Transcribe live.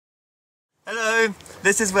Hello!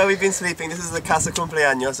 This is where we've been sleeping. This is the Casa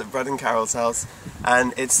Cumpleaños at Brad and Carol's house,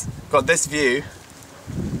 and it's got this view.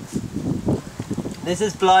 This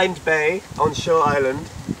is Blind Bay on Shore Island,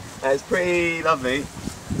 and it's pretty lovely.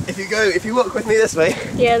 If you walk with me this way.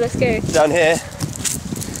 Yeah, let's go. Down here.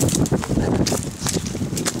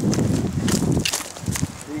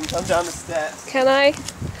 You can come down the steps. Can I?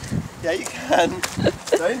 Yeah, you can.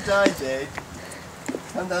 Don't die, Jade.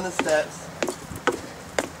 Come down the steps.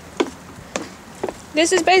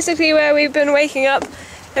 This is basically where we've been waking up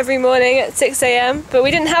every morning at 6 AM, but we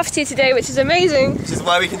didn't have to today, which is amazing. Which is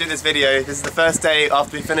why we can do this video. This is the first day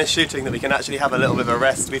after we finished shooting that we can actually have a little bit of a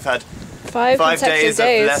rest. We've had five days of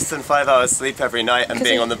less than 5 hours sleep every night and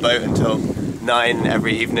being on the boat until 9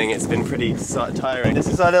 every evening. It's been pretty tiring. This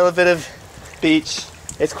is our little bit of beach.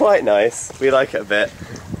 It's quite nice. We like it a bit.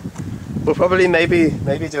 We'll probably maybe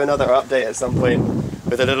do another update at some point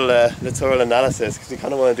with a little littoral analysis, because we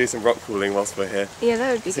kind of want to do some rock pooling whilst we're here. Yeah,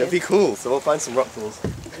 that would be good. It'd be cool, so we'll find some rock pools.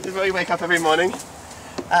 This is where we wake up every morning,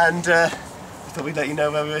 and I thought we'd let you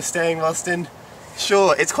know where we were staying whilst in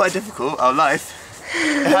shore. It's quite difficult, our life.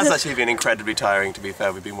 It has actually been incredibly tiring, to be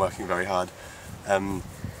fair. We've been working very hard. But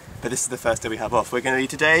this is the first day we have off. We're going to leave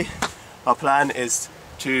today. Our plan is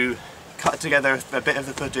to cut together a bit of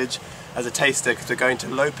the footage as a taster, because we're going to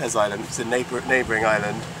Lopez Island, which is a neighbouring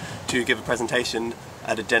island, to give a presentation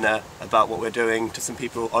at a dinner about what we're doing to some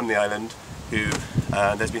people on the island who,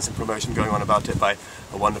 there's been some promotion going on about it by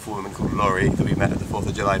a wonderful woman called Laurie that we met at the 4th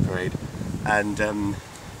of July parade. And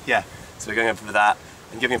yeah, so we're going over for that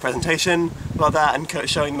and giving a presentation about that and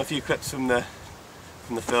showing them a few clips from the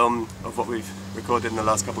film of what we've recorded in the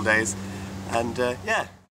last couple of days. And yeah.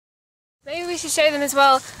 Maybe we should show them as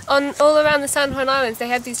well. All around the San Juan Islands they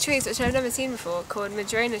have these trees which I've never seen before, called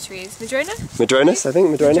madrona trees. Madrona? Madronas, I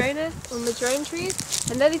think. Madrona. Madrona or madrone trees.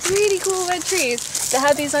 And they're these really cool red trees that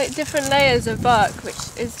have these like different layers of bark, which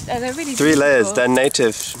is they're really beautiful. 3 layers. They're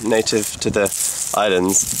native to the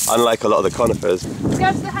islands, unlike a lot of the conifers. Let's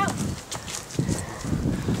go to the house.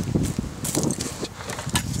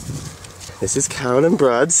 This is Carol and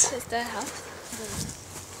Brad's. It's their house.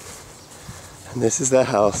 And this is their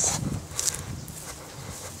house.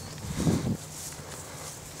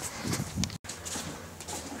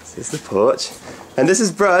 This is the porch. And this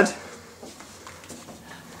is Brad.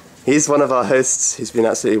 He's one of our hosts. He's been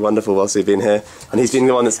absolutely wonderful whilst we've been here. And he's been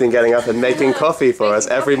the one that's been getting up and making coffee for us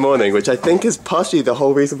every morning, which I think is partially the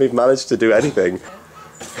whole reason we've managed to do anything.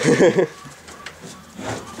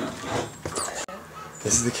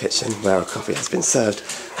 This is the kitchen where our coffee has been served.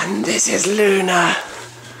 And this is Luna.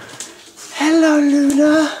 Hello,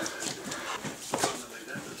 Luna.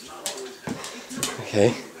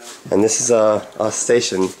 Okay, and this is our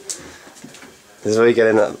station. This is where we get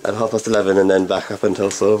in at 11:30 and then back up until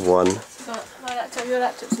sort of 1. Got my laptop, your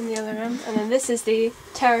laptop's in the other room, and then this is the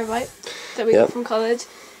terabyte that we got from college,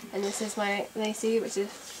 and this is my Lacey, which is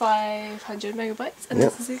 500 megabytes, and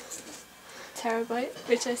this is a terabyte,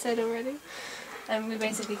 which I said already. And we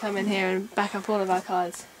basically come in here and back up all of our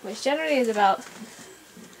cards, which generally is about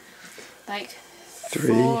like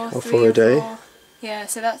 3 or 4 a day. Yeah,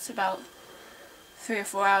 so that's about 3 or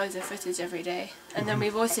 4 hours of footage every day. And then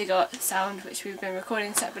we've also got sound, which we've been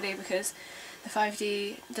recording separately because the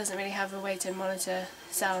 5D doesn't really have a way to monitor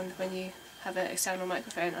sound when you have an external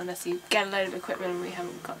microphone unless you get a load of equipment, and we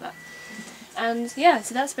haven't got that. And yeah,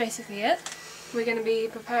 so that's basically it. We're going to be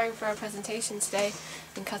preparing for our presentation today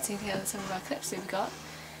and cutting together some of our clips we've got.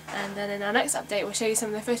 And then in our next update we'll show you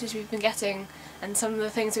some of the footage we've been getting and some of the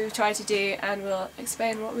things we've tried to do, and we'll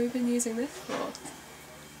explain what we've been using this for.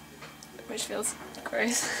 Which feels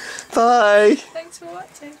gross. Bye! Thanks for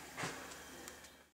watching.